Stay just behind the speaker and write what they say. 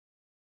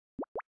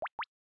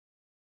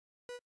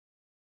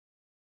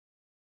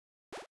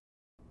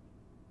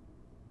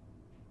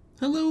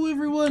Hello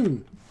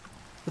everyone!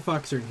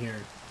 TheFoxern here,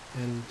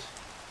 and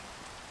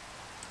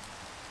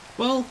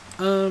well,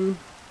 yeah,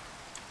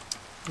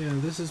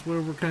 this is where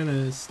we're kind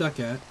of stuck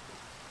at,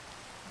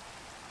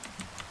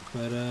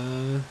 but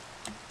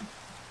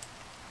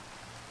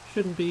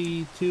shouldn't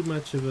be too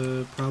much of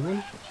a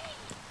problem.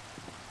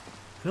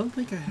 I don't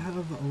think I have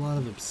a lot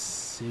of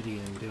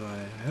obsidian, do I?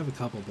 I have a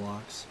couple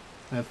blocks.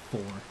 I have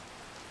 4.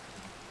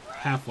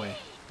 Halfway.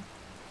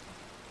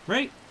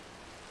 Right?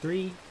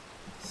 3,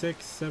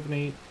 6, 7,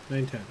 8,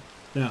 9, 10.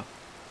 No.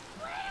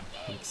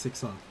 Like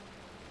 6 off.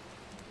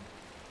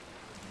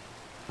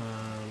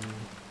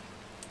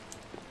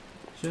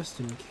 Just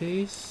in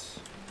case,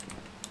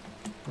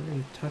 we're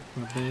gonna tuck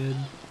my bed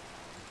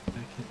back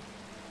in.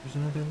 There's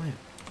another lamp.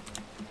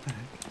 What the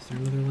heck? Is there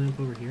another lamp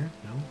over here?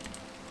 No?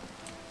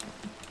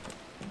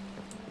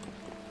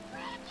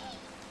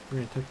 We're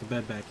gonna tuck the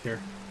bed back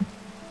here.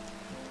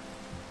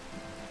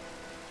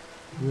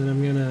 And then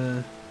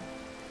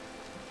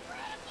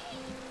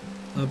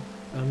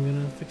I'm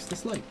gonna fix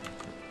this light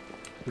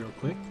real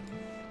quick.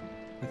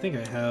 I think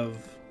I have.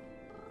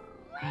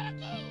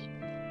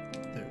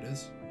 There it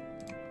is.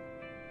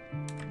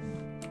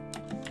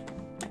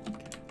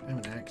 I have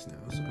an axe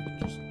now, so I can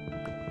just.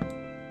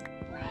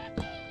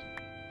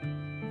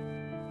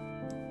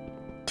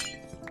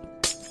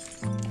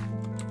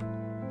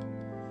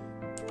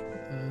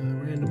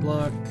 Random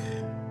block.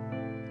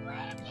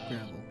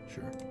 Gravel,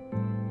 sure.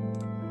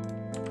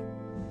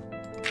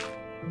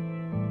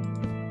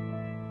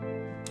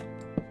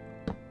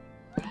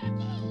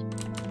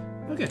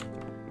 Okay.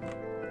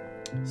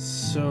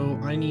 So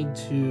I need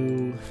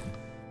to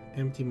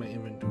empty my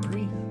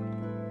inventory.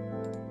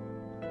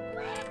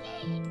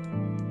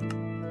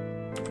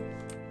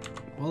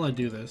 While I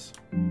do this,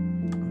 yep,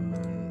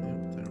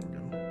 there we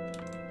go.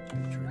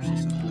 Charge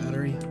this up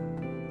battery.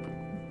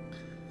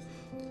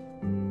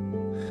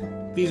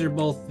 These are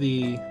both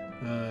the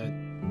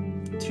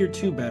tier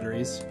 2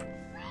 batteries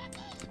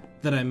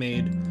that I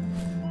made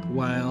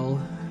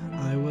while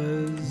I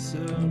was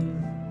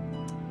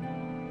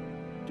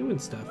doing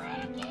stuff.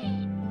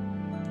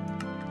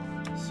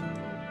 So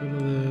go to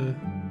the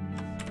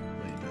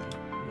wait no,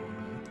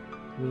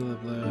 go to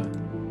the.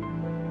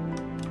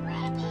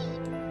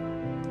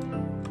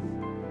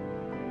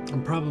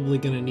 I'm probably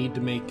gonna need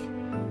to make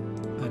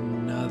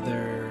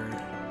another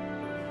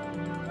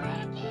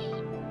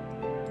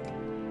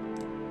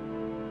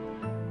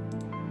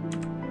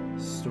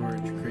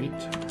storage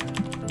crate.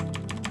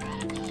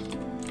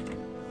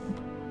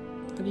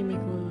 How do you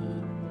make one?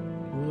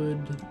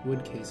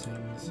 Wood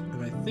casings.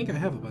 And I think I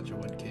have a bunch of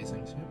wood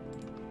casings. Yep.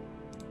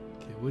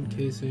 Okay, wood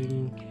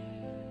casing.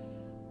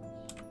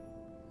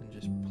 And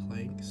just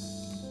planks.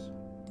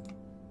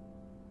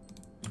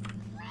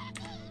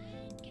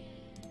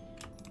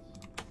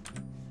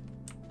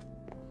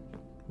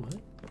 What?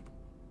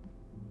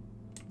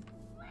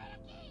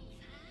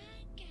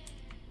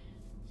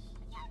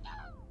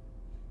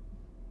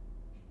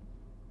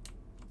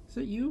 Is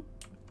that you?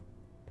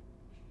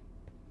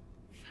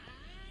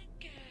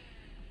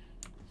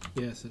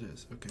 Yes, it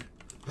is. Okay.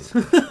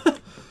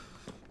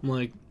 I'm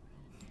like,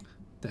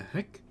 the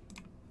heck?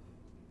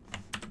 Oh,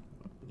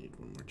 I need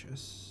one more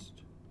chest.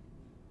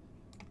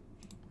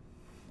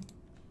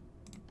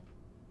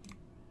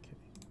 Okay.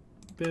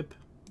 Bip.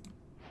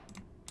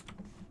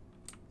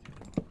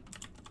 Okay.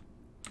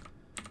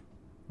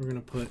 We're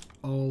gonna put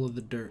all of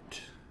the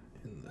dirt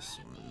in this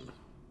one.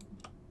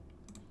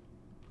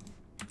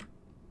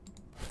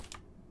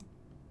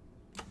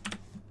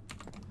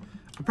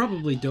 I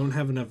probably don't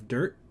have enough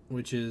dirt,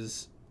 which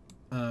is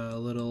a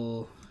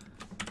little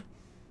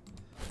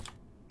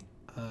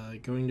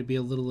going to be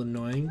a little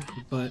annoying,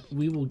 but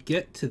we will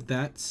get to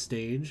that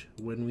stage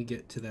when we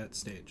get to that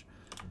stage.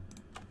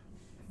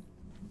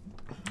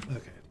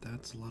 Okay,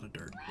 that's a lot of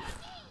dirt.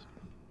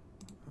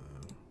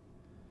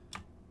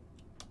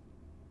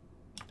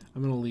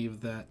 I'm gonna leave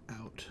that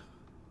out.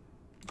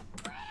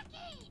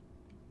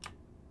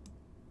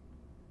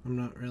 I'm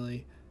not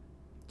really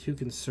too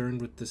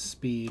concerned with the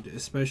speed,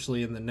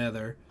 especially in the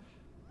nether.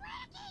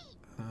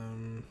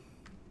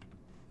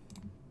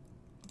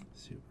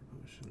 Super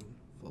potion,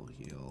 full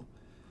heal.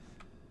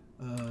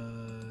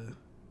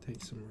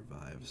 Take some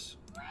revives.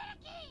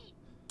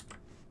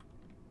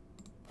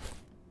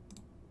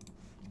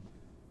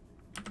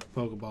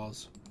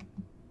 Pokeballs.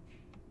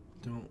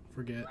 Don't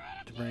forget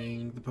to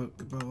bring the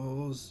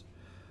Pokeballs.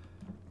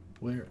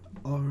 Where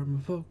are my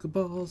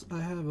Pokeballs?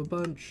 I have a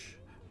bunch.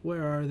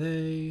 Where are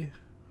they?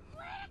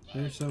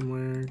 They're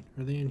somewhere.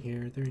 Are they in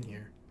here? They're in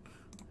here.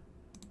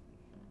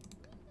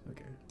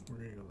 Okay, we're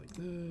gonna go like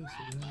this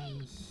and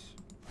this.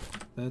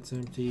 That's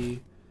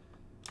empty.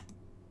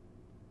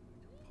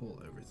 Pull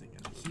everything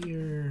out of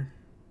here.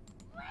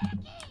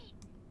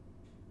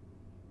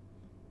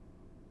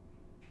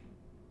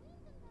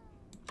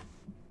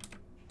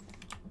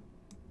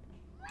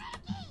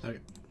 Okay.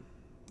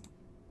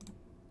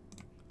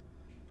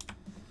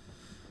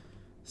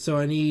 So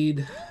I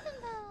need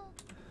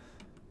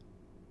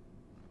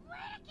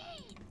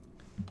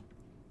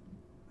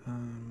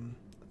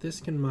this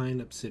can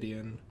mine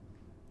obsidian.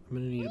 I'm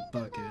gonna need a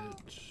bucket.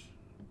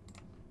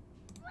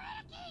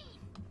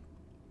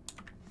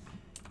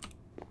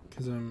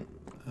 Because I'm,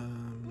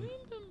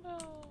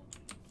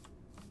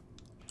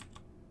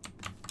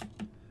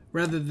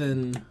 rather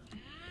than,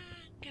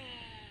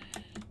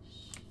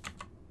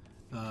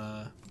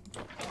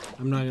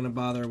 I'm not gonna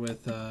bother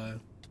with,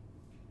 Drowning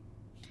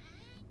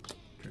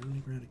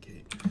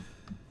eradicate.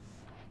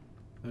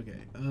 Okay,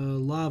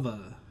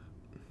 lava.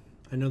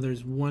 I know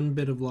there's one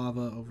bit of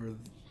lava over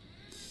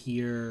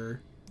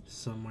here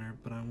somewhere,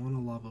 but I want a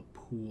lava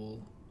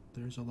pool.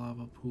 There's a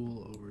lava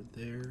pool over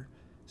there.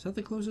 Is that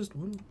the closest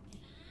one?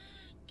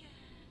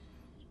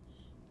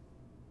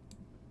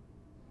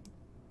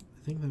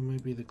 I think that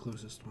might be the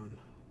closest one.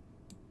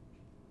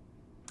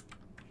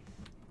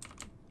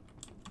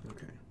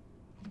 Okay.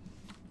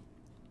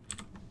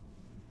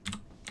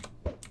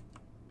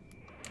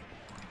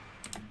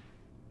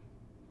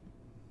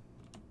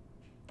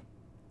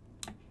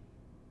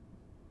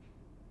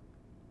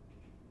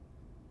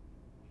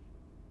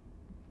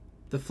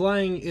 The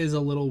flying is a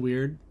little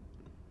weird,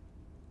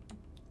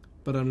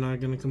 but I'm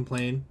not gonna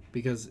complain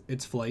because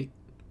it's flight.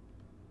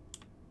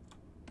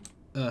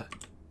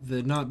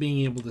 The not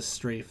being able to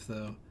strafe,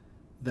 though,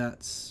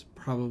 that's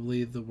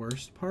probably the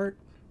worst part.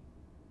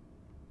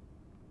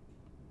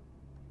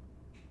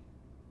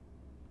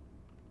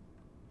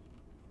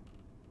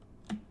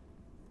 Okay.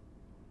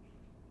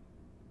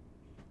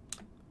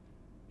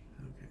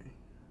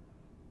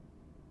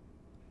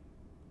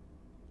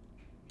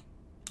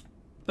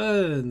 But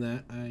other than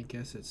that, I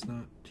guess it's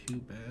not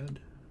too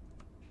bad.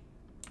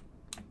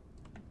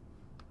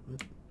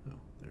 What? Oh,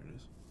 there it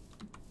is.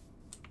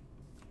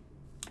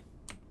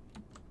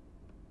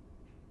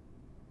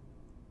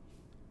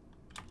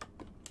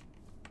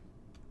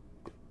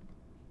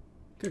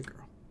 Good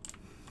girl.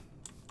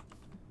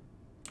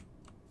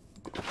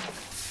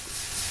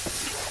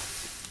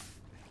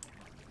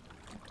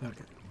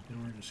 Okay,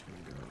 then we're just gonna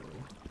go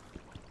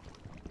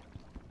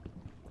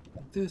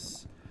like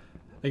this.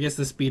 I guess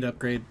the speed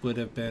upgrade would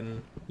have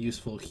been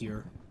useful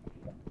here.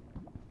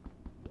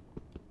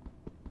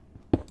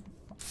 Okay,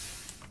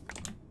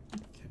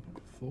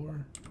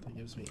 4. That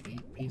gives me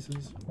 8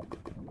 pieces.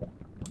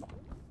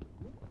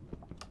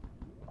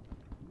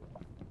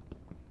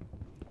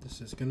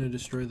 This is gonna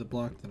destroy the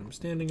block that I'm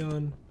standing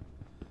on.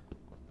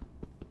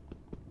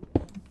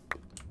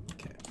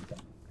 Okay,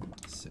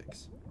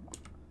 6.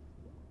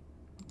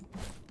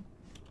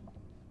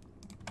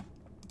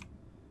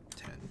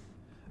 10.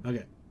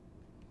 Okay.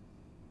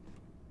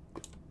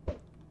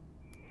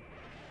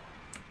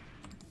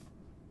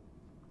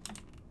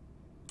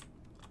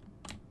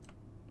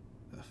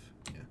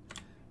 Yeah.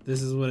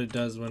 This is what it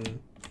does when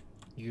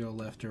you go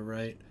left or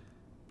right.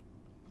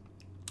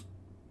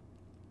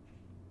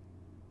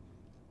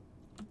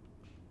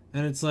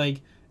 And it's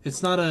like,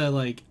 it's not a,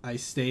 like, I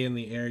stay in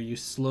the air. You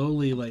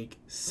slowly, like,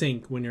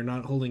 sink when you're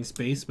not holding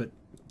space, but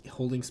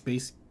holding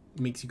space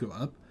makes you go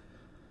up.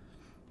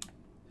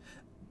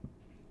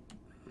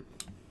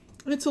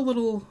 It's a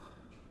little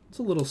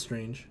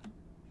strange.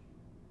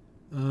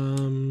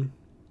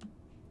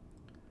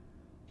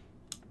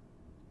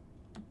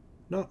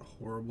 Not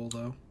horrible,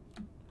 though.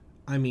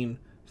 I mean,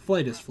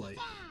 flight is flight.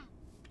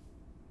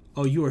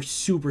 Oh, you are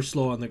super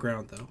slow on the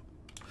ground, though.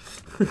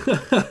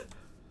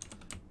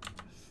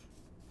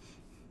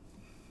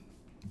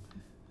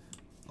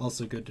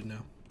 Also good to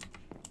know.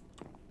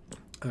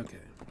 Okay,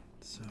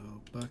 so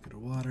bucket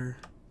of water.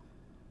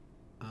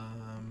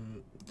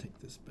 Take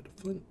this bit of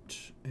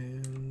flint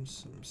and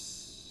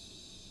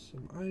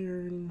some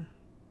iron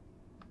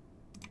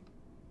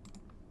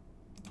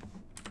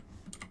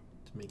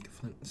to make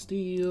flint and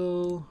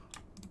steel.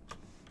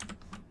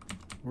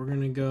 We're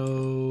gonna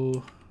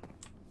go.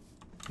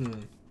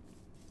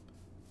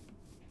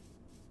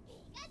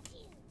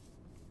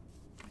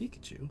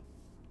 Pikachu.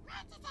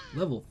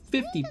 Level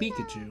 50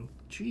 Pikachu.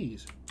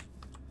 Jeez.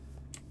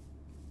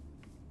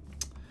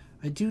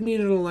 I do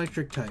need an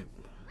electric type.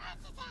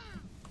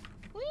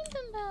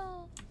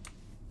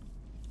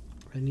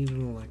 I need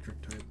an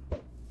electric type.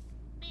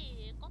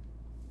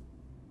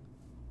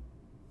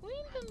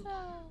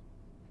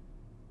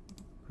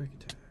 Quick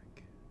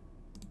attack.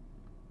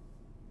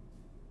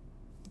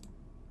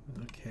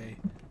 Okay.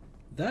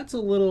 That's a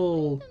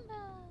little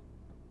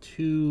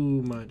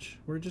too much.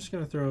 We're just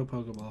gonna throw a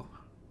Pokeball.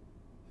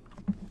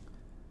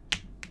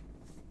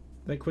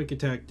 That quick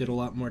attack did a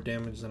lot more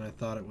damage than I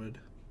thought it would.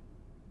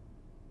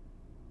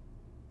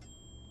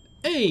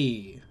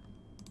 Hey!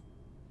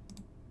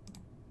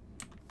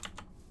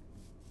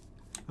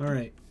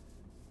 Alright.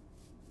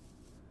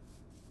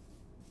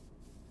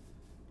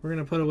 We're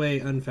gonna put away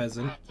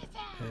Unpheasant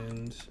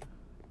and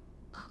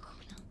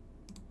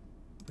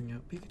bring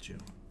out Pikachu.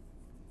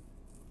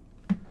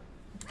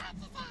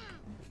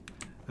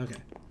 Okay.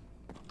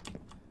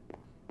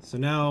 So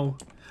now,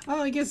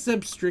 oh, I guess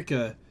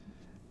Zebstrika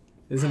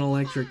is an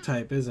electric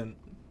type, isn't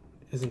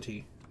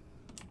he?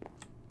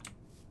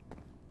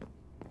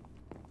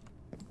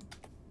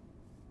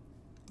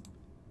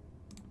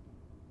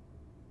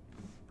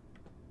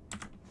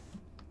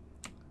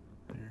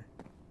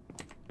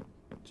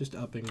 just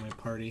upping my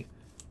party.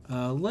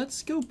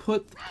 Let's go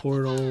put the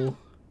portal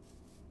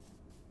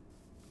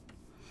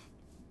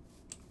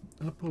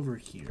up over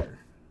here.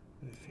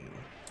 I feel.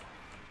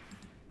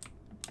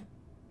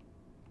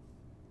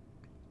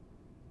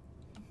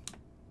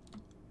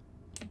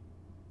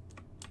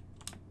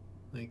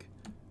 Like,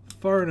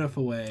 far enough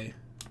away.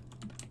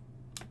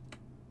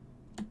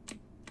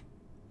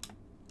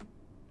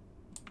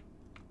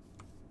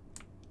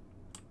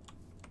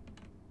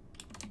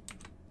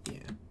 Yeah.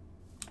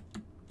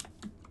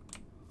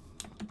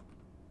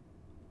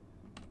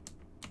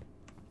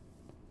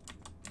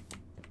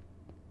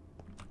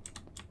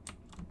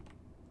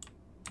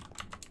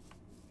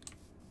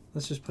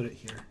 Let's just put it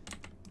here.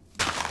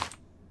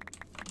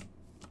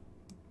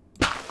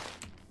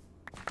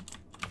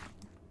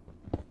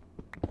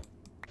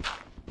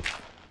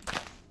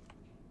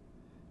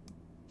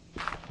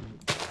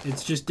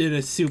 It's just in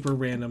a super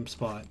random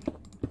spot,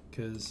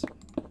 because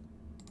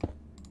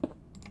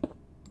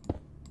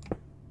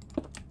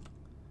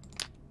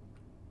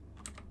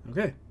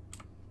okay.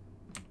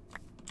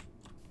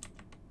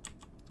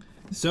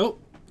 So,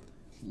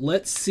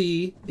 let's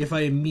see if I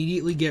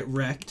immediately get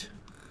wrecked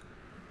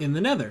in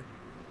the Nether.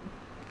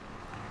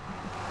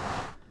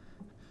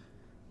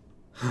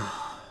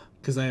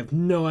 Because I have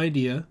no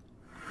idea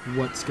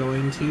what's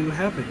going to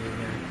happen in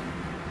there.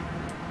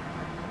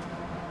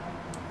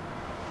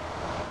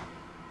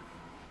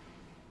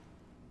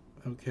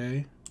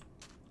 Okay.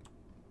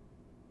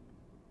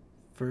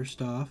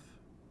 First off,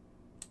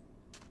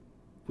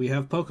 we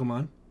have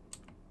Pokemon.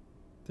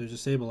 There's a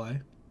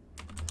Sableye.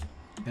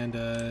 And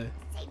a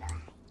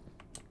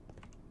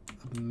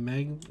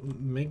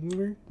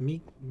Magmar?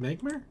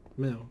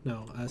 No,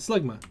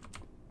 Slugma.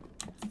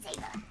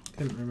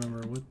 Couldn't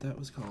remember what that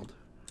was called.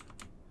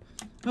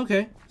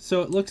 Okay,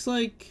 so it looks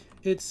like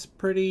it's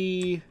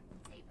pretty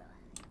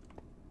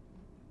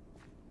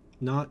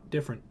not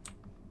different.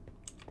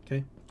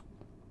 Okay.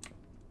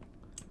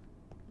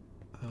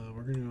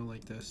 We're gonna go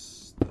like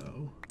this,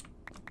 though.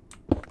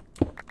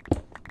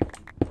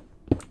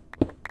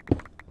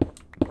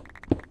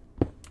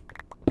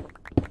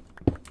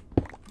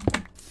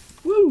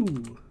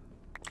 Woo!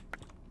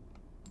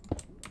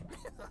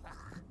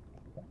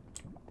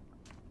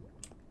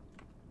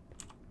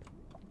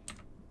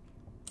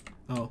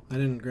 Oh, I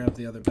didn't grab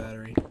the other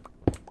battery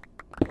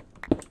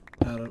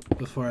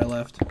before I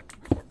left. Oh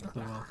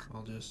well,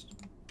 I'll just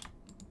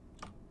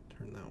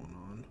turn that one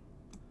on.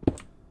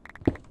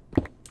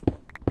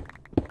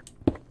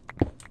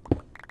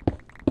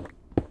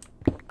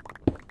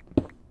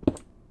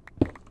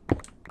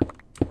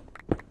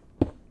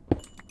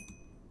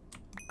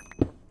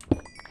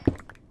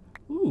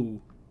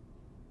 Ooh.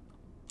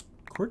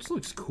 Quartz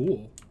looks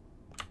cool.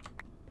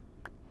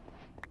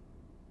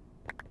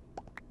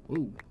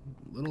 Ooh,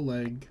 little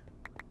leg.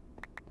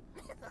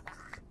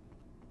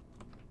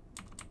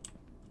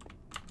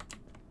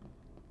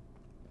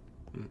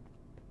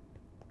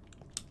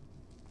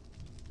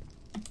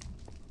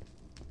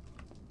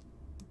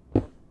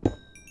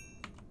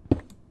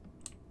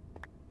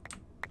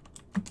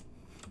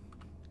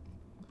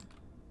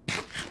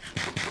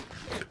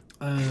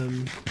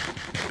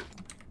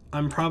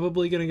 I'm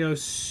probably gonna go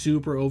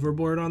super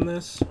overboard on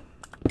this.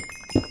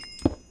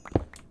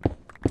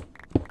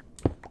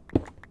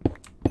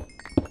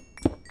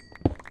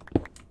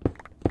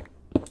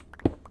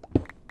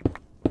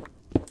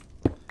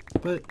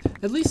 But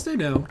at least I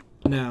know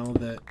now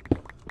that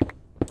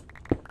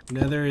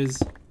Nether is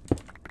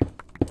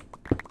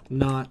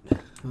not...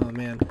 Oh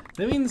man.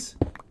 That means...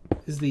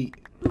 Is the...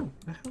 Oh,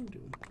 a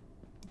Houndoom.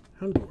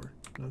 Houndour.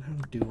 Not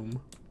Houndoom.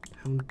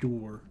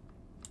 Houndour.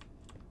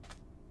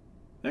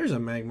 There's a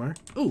Magmar.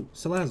 Oh,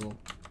 Salazzle.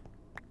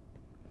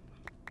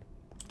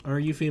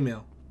 Are you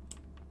female?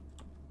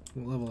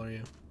 What level are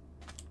you?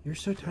 You're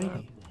so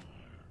tiny.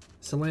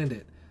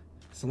 Salandit.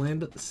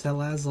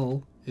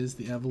 Salazzle is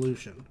the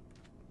evolution.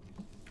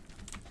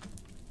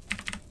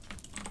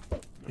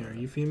 Here, are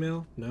you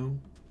female? No?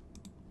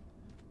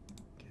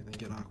 Okay, then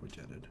get aqua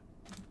jetted.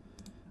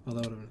 Oh, that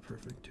would have been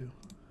perfect too.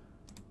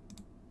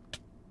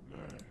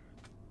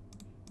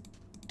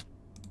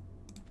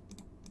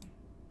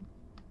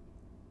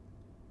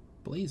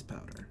 Blaze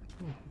powder.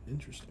 Oh,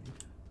 interesting.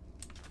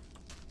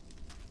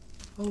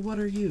 Oh, what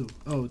are you?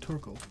 Oh,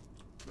 Torkoal.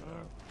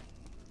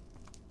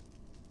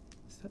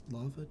 Is that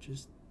lava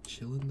just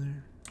chilling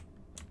there?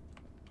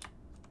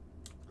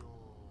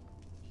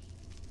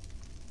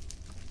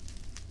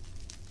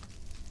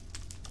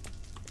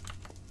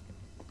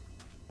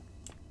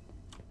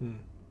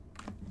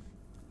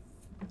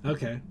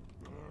 Okay.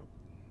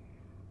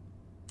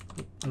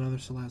 Oh, another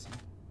Salazzle.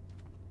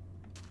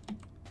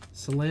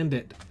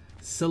 Salandit.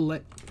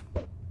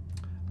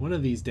 One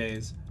of these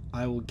days,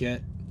 I will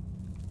get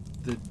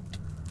the...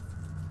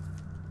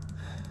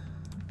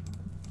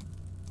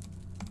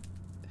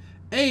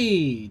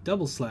 Hey!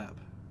 Double slap.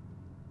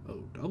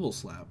 Oh, double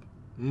slap.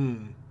 Power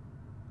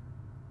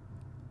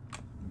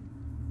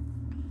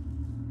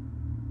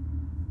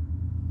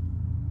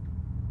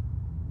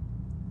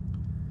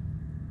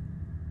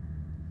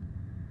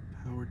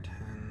 10.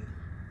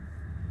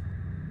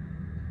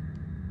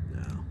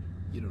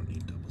 you don't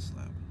need double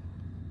slab.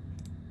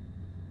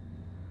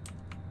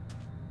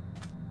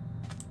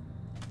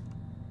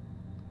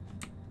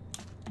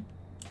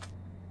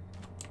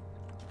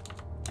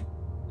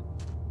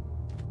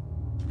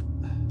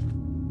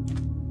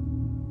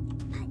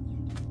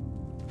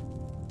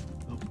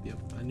 Oh, yep.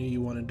 I knew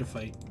you wanted to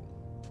fight.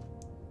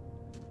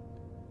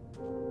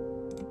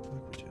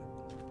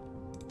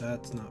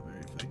 That's not very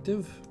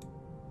effective.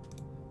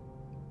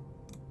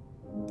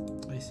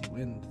 Icy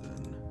wind,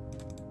 then.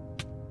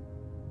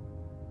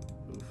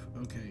 Oof.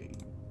 Okay.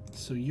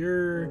 So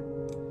you're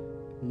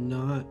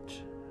not...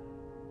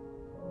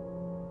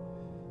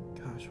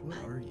 Gosh, what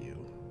are you?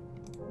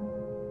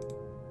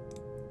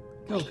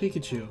 Go,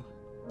 Pikachu.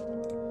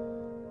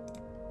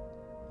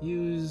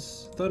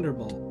 Use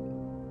Thunderbolt.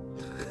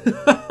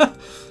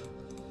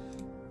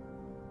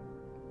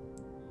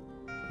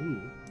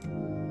 Ooh.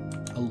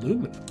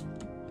 Aluminum.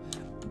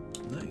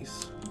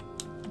 Nice.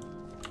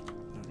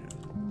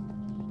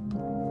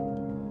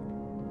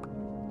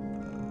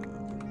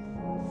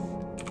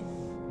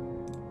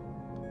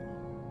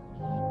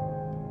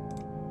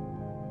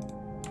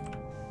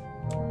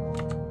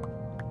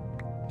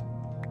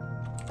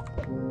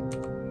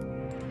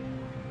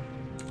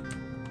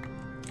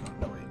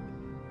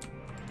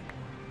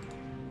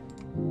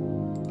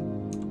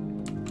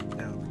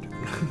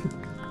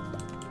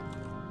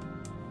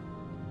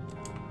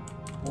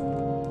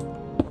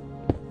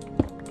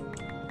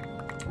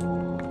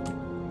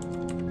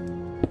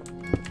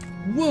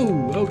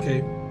 Whoa,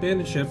 okay.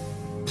 Bandit ship.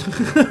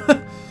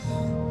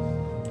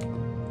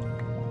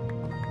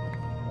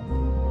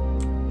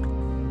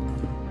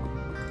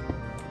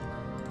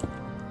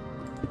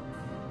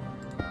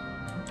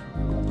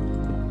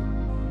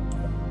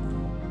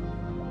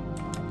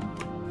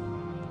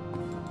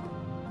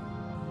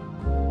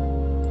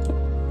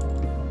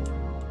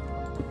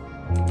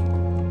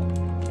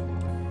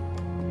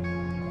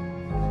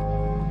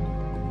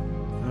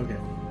 Okay.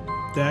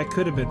 That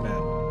could have been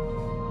bad.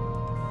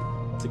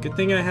 It's a good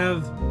thing I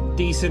have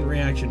decent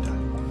reaction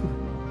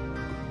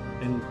time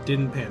and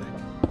didn't panic.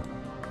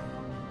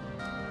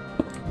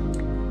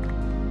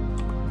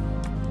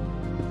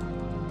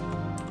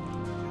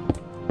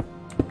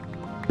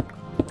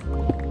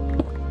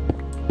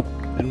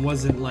 And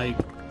wasn't like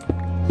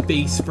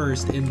face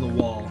first in the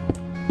wall.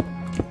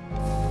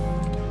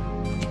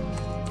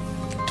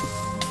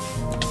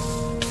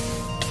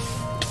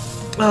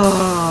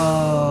 Oh.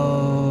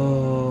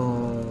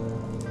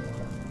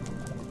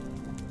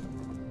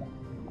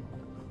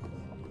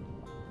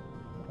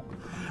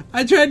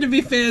 I tried to be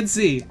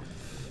fancy.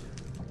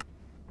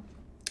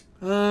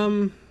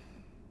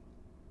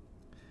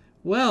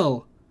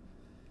 Well,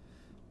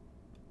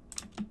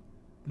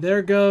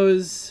 there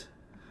goes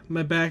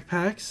my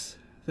backpacks.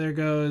 There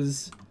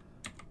goes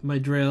my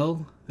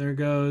drill. There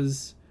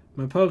goes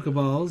my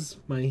Pokeballs.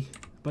 My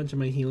bunch of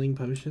my healing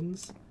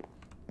potions.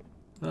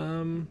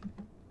 There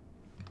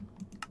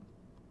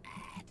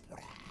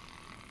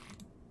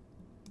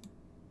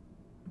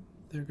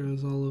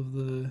goes all of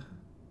the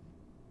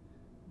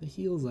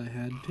heals I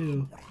had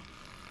too.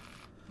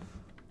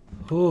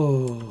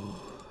 Oh,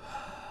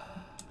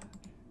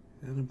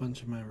 and a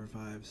bunch of my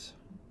revives,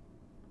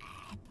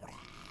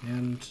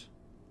 and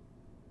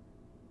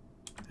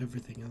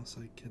everything else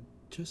I could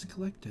just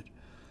collected.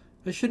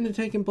 I shouldn't have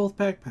taken both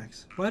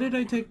backpacks. Why did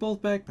I take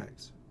both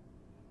backpacks?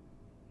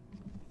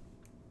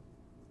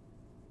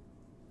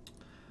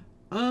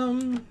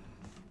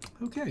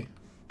 Okay,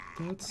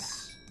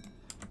 that's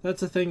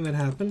a thing that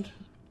happened.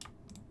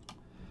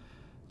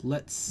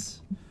 Let's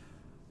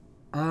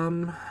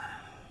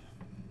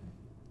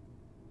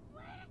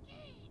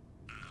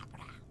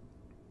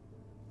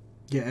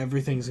yeah,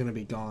 everything's gonna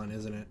be gone,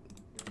 isn't it?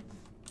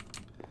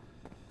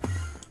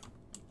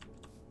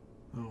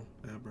 Oh,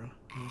 Abra.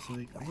 I was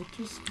like, I'll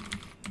just...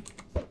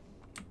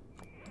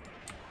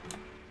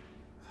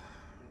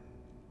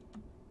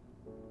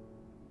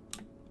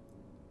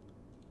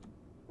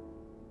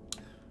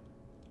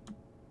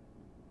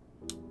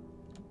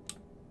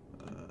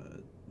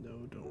 no,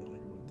 don't want to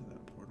go into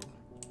that portal.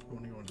 I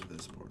want to go into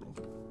this portal.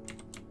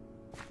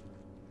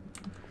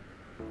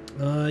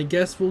 I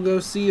guess we'll go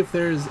see if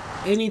there's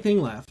anything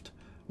left,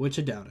 which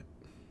I doubt it.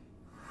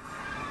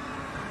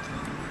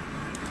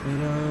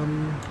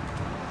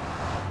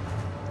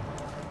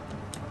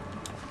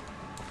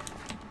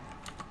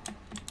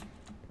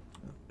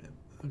 But,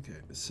 okay,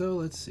 so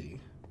let's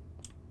see.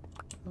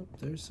 Oh,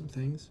 there's some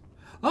things.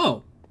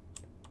 Oh!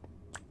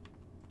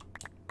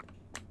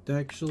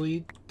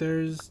 Actually,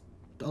 there's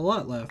a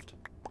lot left.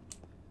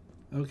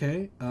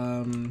 Okay,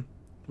 well,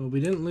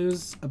 we didn't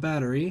lose a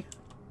battery.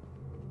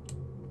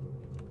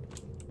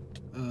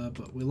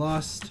 But we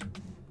lost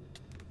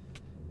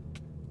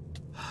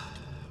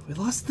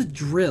the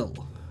drill,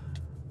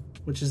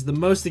 which is the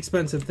most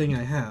expensive thing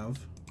I have.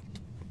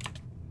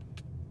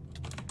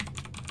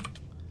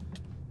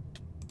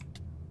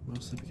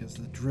 Mostly because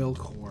of the drill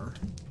core.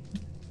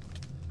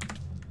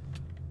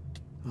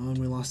 Oh, and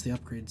we lost the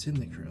upgrades in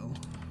the drill.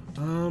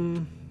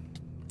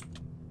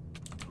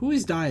 Who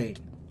is dying?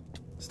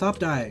 Stop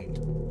dying.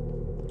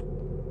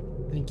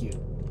 Thank you.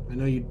 I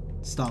know you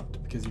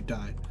stopped because you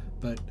died,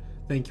 but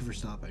thank you for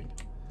stopping.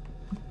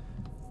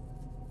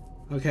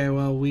 Okay,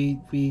 well, we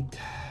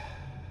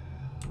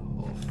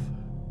Oof.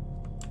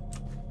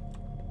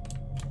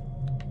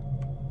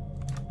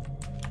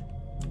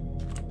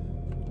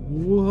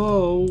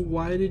 Whoa,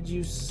 why did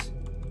you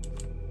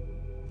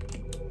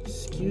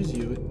excuse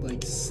you, it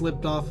like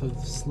slipped off of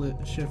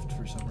shift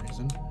for some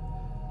reason.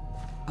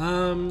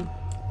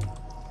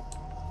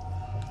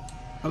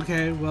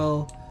 Okay,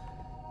 well,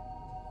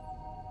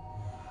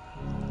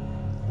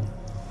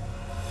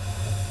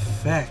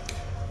 feck.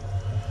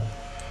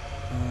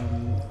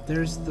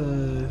 There's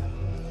the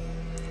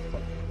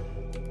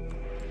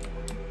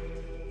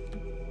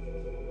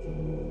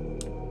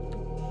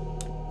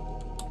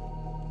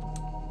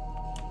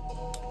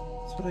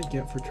that's what I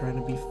get for trying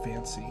to be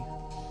fancy.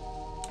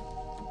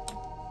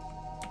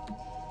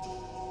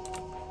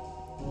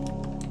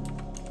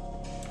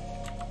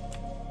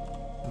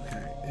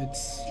 Okay,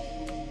 it's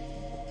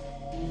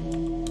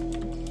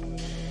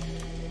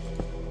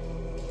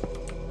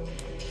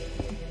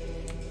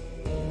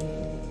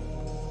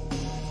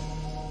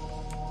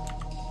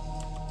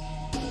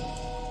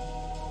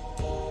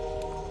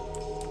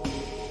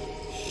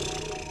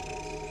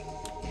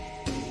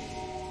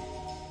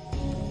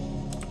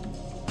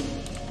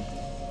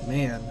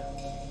man.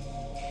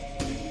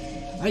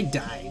 I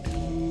died.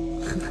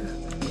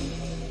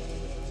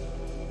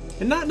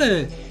 And not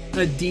in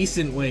a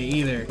decent way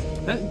either.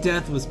 That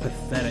death was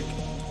pathetic.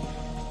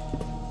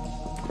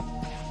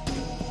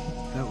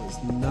 That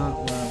was not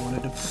what I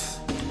wanted to...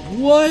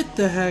 What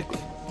the heck?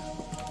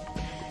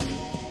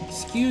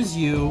 Excuse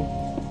you.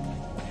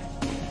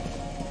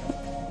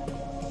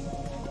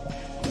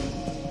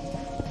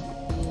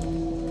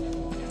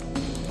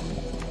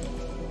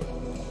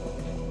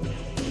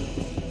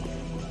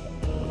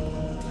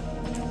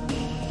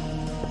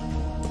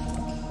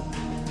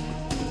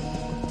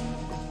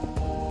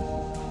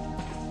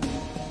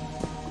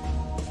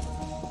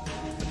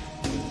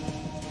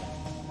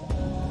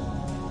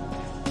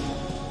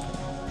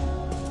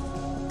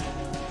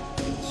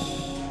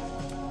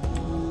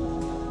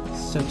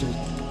 Such a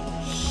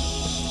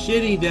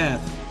shitty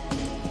death.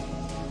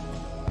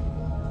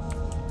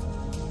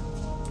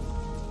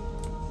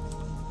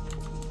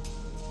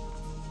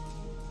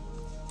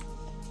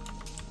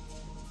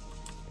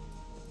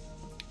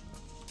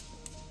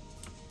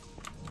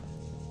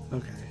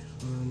 Okay,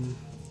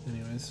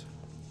 anyways.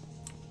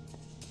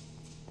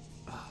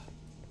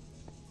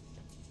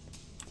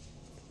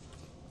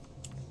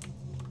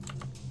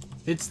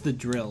 It's the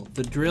drill.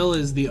 The drill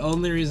is the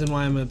only reason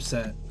why I'm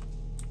upset.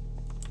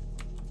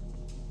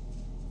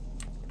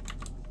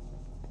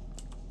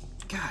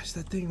 Gosh,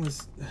 that thing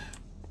was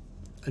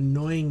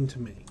annoying to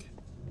make.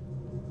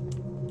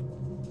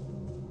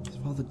 It's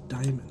all the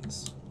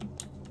diamonds.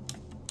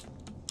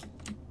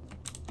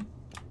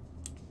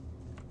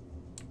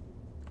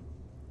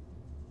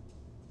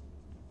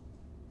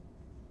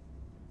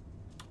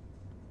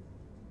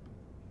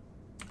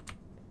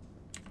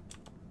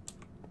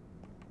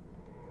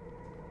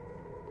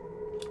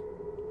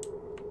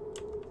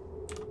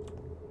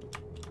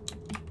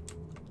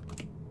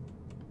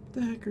 What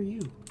the heck are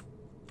you?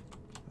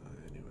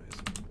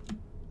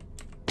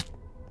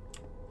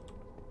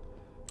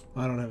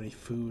 I don't have any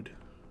food.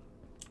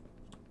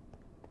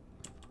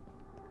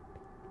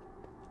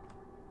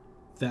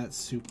 That's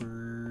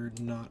super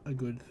not a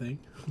good thing.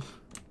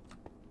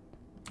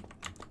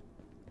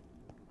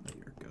 Oh,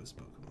 you're a ghost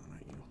Pokemon,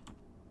 aren't you?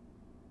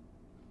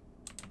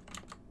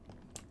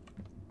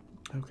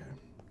 Okay.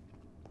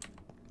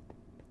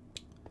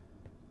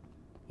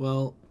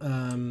 Well,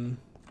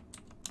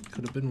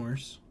 could have been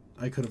worse.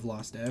 I could have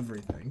lost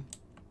everything.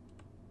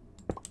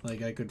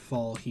 Like, I could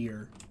fall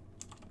here.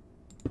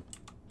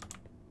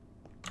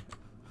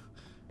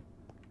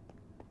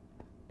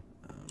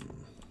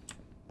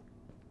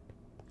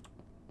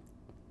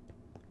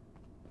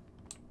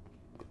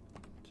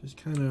 Just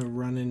kind of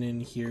running in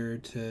here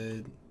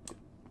to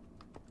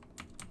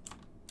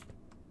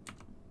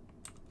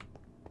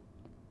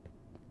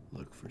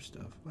look for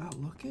stuff. Wow,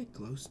 look at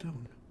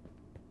glowstone.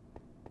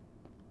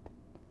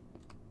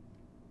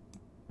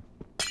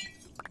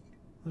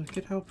 Look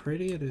at how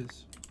pretty it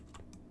is.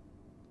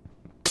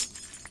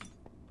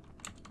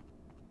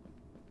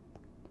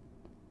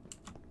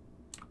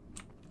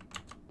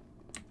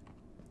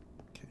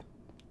 Okay.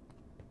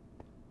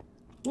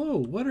 Whoa,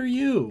 what are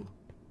you?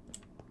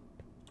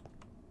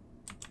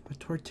 A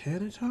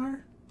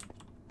Tortanitar?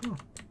 Oh.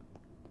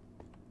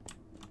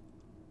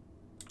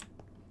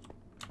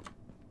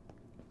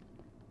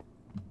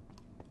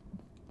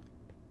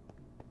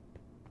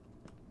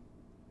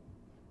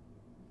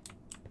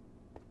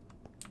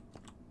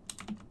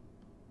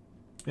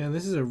 Man,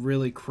 this is a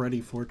really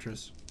cruddy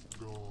fortress.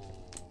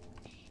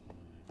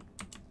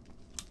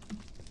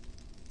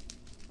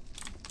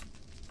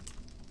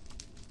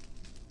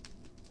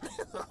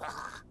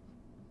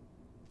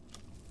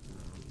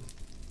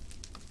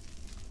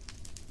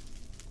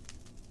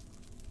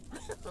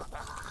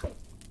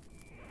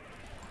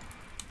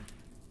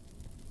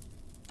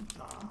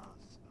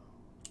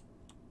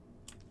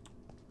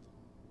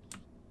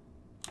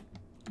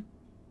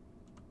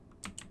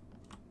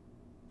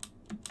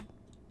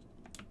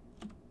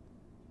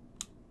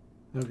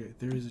 Okay,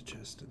 there is a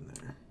chest in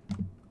there.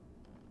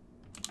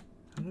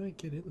 How do I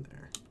get in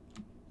there?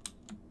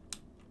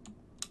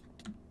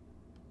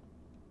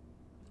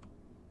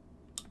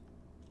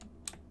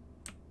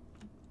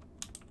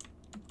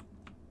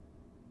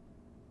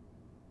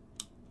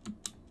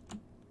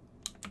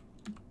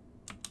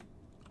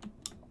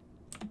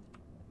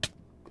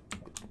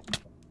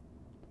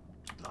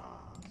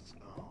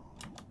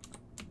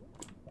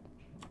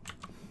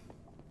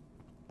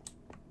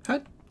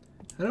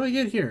 How do I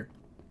get here?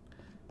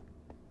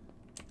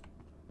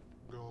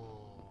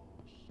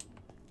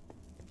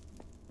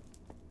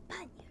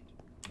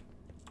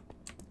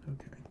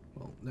 Okay,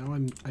 well now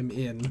I'm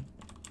in.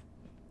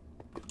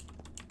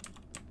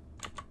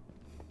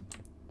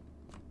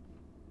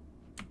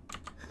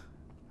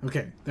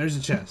 Okay, there's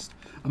a chest.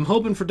 I'm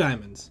hoping for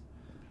diamonds.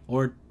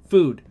 Or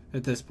food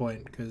at this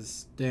point,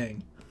 because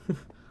dang.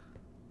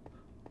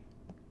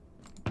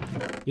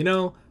 You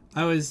know,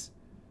 I was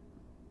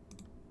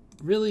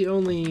really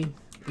only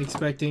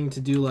expecting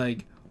to do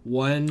like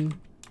one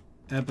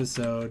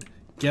episode,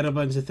 get a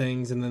bunch of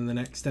things, and then the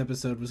next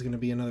episode was going to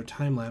be another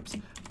time lapse.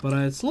 But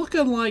it's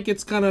looking like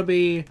it's going to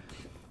be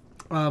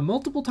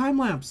multiple time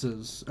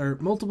lapses, or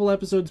multiple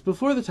episodes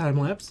before the time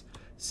lapse,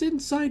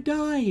 since I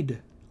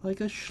died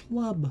like a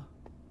schlub.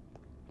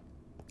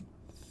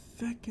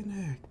 Feckin'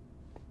 heck.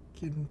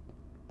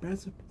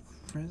 Present.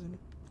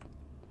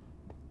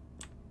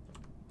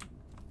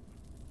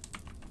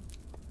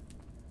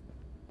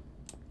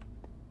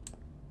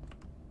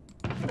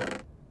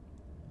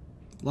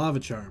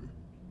 Lava charm.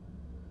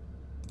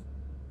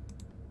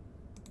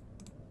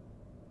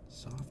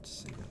 Soft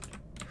sand.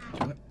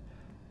 What?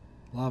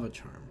 Lava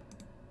charm.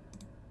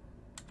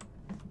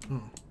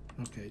 Oh,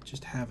 okay,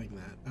 just having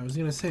that. I was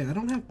gonna say, I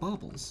don't have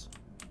baubles.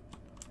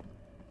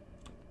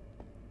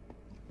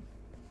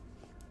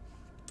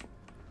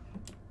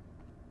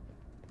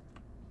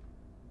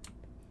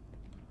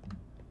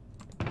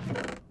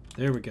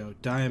 There we go.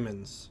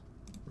 Diamonds.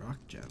 Rock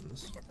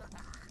gems.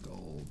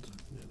 Gold.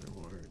 Nether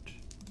wart.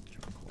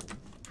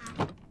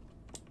 Charcoal.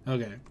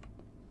 Okay.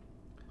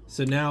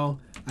 So now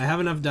I have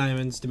enough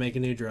diamonds to make a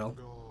new drill.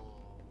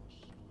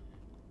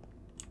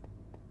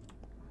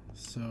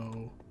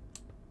 So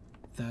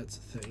that's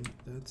a thing.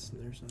 There's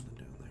nothing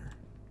down there.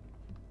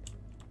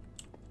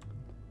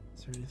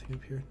 Is there anything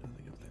up here?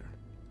 Nothing up there.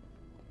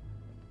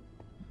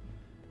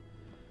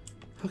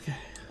 Okay.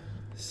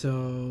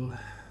 So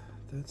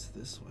that's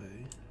this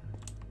way.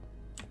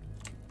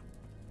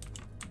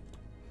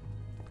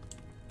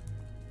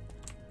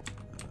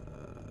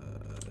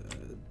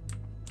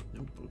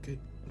 Nope, okay.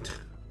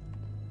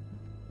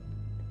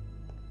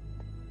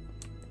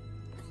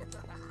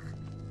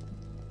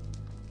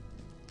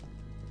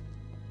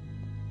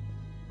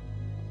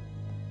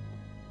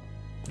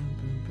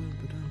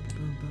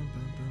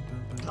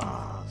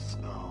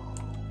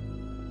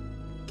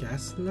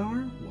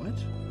 Gasnar? What?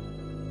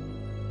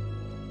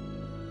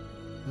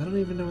 I don't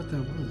even know what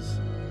that was.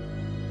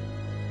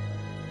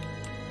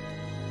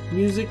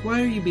 Music,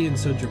 why are you being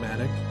so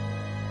dramatic?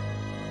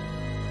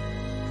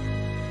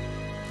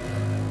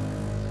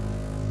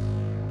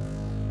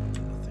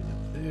 Nothing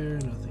up there,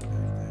 nothing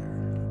back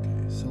there.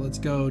 Okay, so let's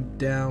go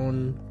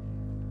down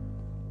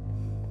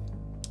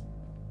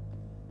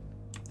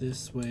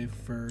this way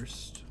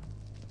first.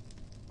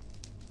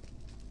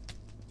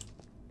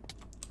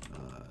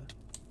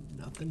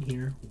 Nothing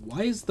here.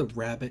 Why is the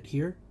rabbit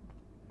here?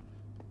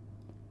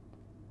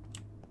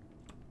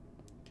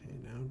 Okay,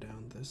 now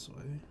down this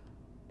way.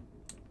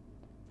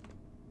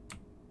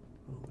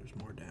 Oh, there's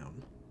more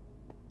down.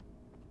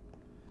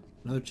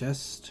 Another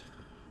chest.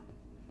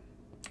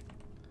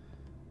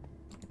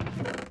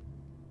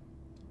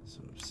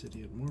 Some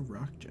obsidian, more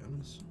rock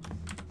gems.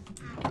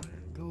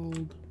 Iron,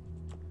 gold.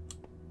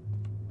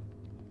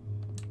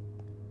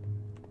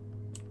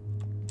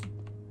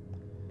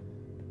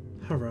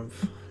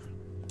 Harumph.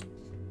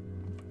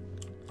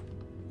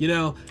 You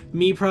know,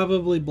 me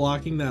probably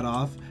blocking that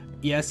off,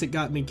 yes, it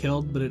got me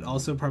killed, but it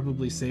also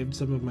probably saved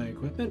some of my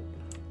equipment.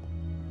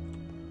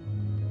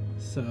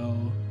 So,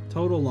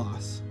 total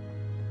loss.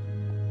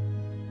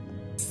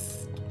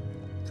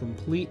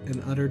 Complete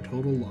and utter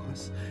total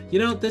loss. You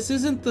know, this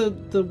isn't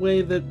the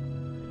way that...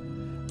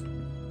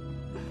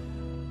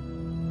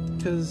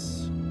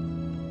 Because...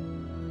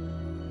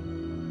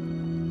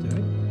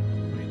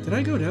 Did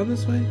I go down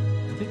this way?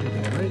 I think I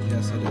did, right?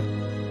 Yes, I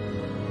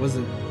did. Was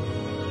it...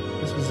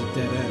 This was a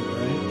dead end,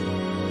 right?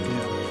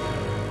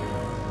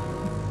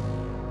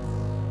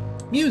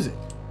 Yeah. Music.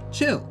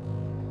 Chill.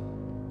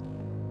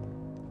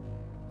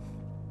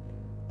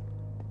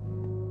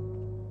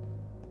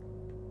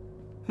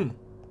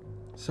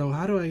 So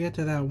how do I get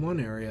to that one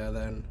area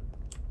then?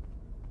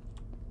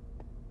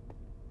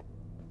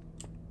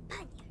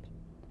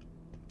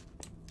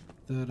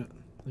 That,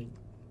 like,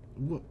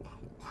 whoa,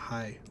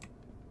 hi.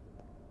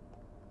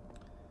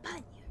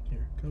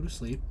 Here, go to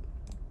sleep.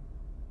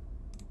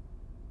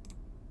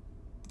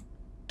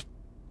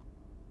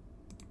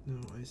 No,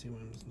 Icy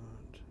Wind is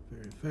not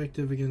very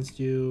effective against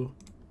you.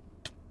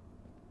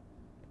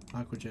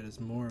 Aqua Jet is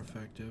more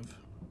effective.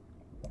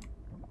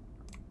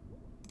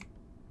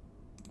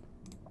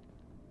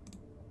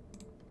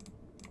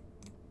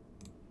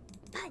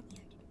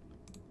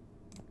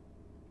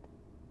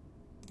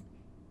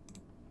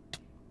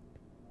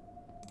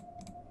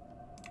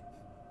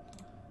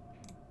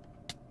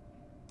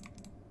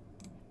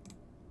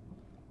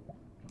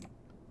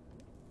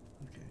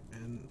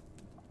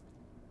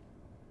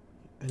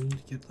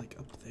 get, like,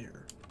 up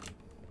there?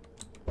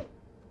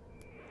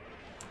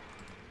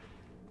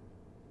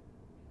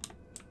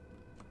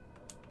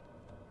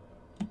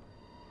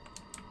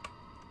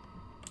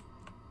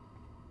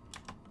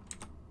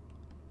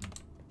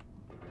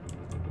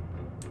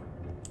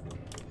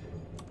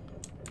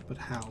 But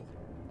how?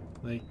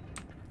 Like...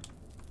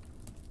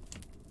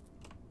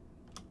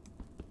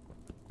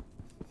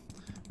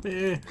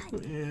 I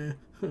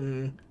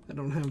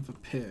don't have a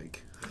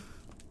pick.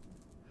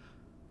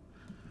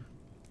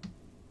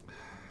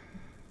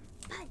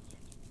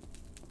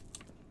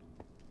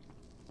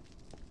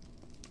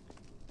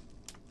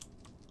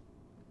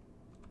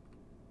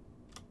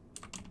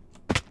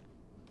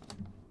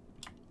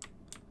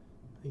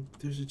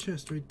 There's a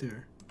chest right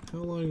there. How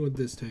long would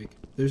this take?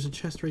 There's a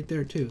chest right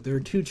there too. There are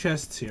 2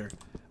 chests here.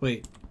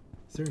 Wait,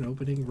 is there an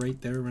opening right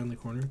there around the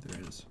corner?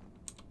 There is.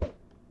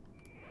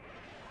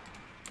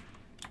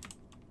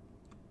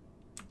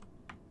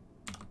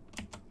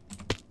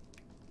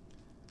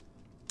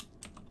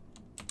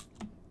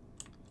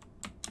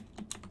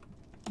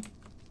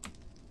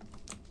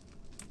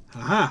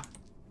 Haha!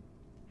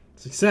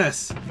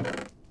 Success!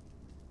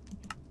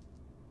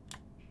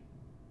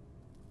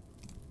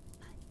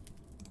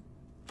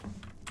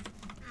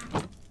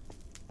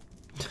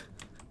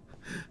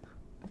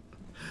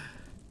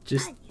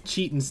 Just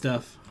cheating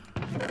stuff.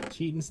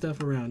 Cheating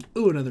stuff around.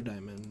 Ooh, another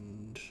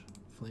diamond.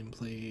 Flame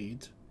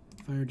plate.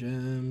 Fire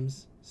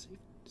gems.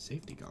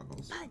 Safety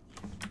goggles.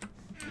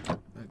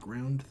 A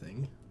ground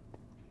thing.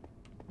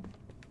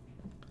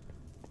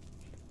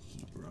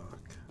 Heat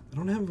rock. I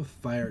don't have a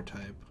fire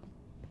type.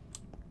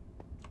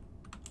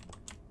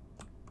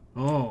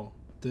 Oh,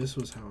 this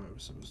was how I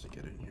was supposed to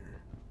get in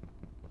here.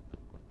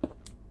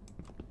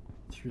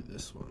 Through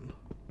this one.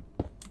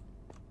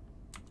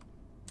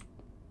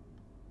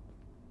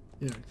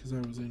 Yeah, because I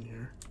was in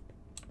here.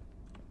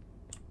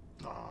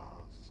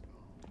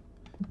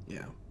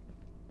 Yeah.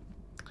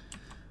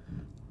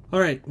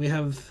 Alright, we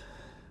have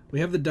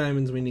the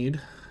diamonds we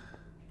need.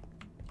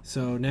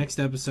 So next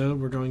episode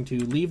we're going to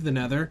leave the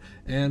nether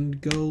and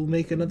go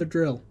make another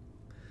drill.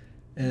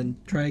 And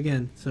try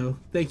again. So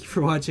thank you for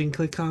watching.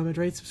 Click, comment,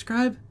 rate,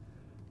 subscribe.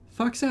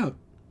 Fox out.